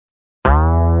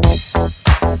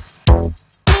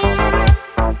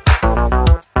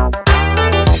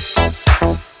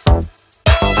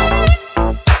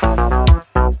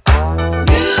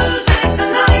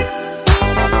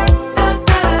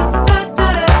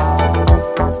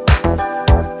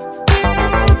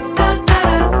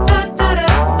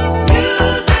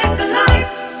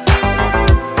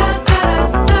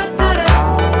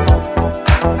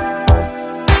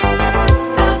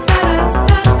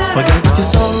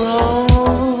sorrow,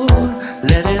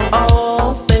 let it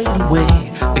all fade away.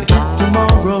 Forget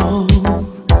tomorrow,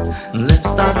 let's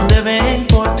start living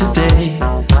for today.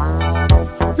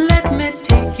 Let me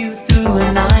take you through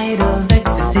a night of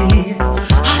ecstasy.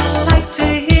 I like to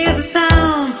hear the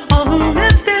sound of a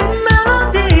mystic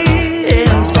melody.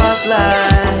 In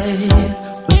spotlight,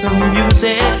 with the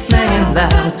music playing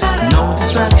loud, no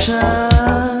distraction.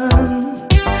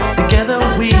 Together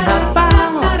we have found.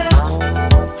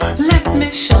 Let me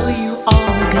show you all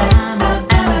the glamour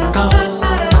and gold.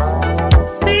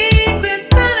 Secret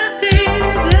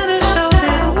fantasies in a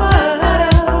showbiz world.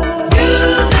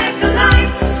 Music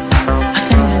lights, I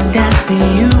sing and dance for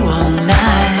you all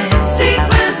night.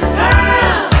 Sequins and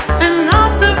pearls, and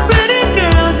lots of pretty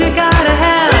girls you gotta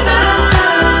have.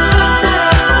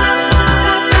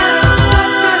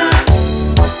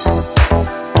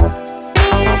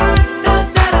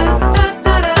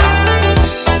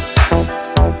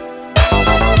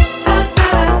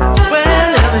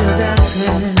 Wherever you're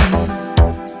dancing,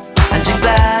 and you're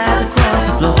glad across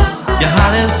the floor, your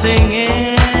heart is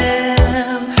singing,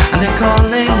 and they're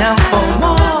calling out for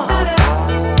more.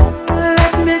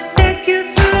 Let me take you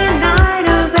through a night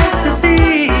of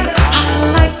ecstasy. I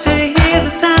like to hear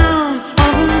the sound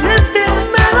of a mystic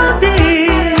melody.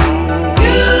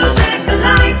 Music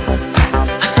lights,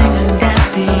 I sing and dance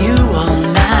for you all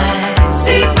night.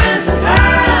 Sequins and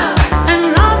pearls, and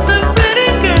lots of pretty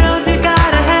girls you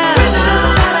gotta have.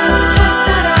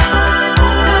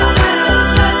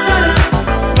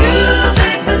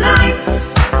 Music lights,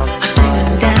 I sing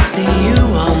and dance for you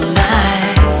all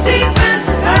night. Sequins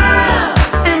and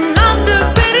pearls, and lots of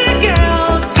pretty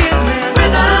girls give me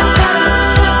rhythm.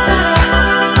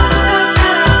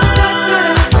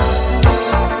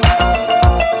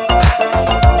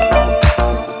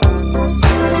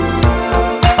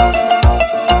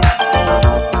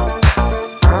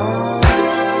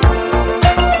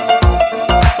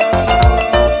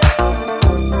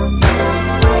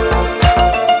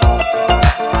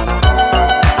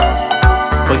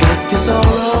 Forget your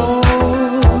sorrow,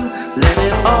 let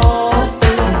it all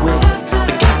fade away.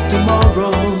 Forget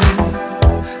tomorrow,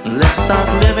 let's start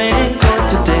living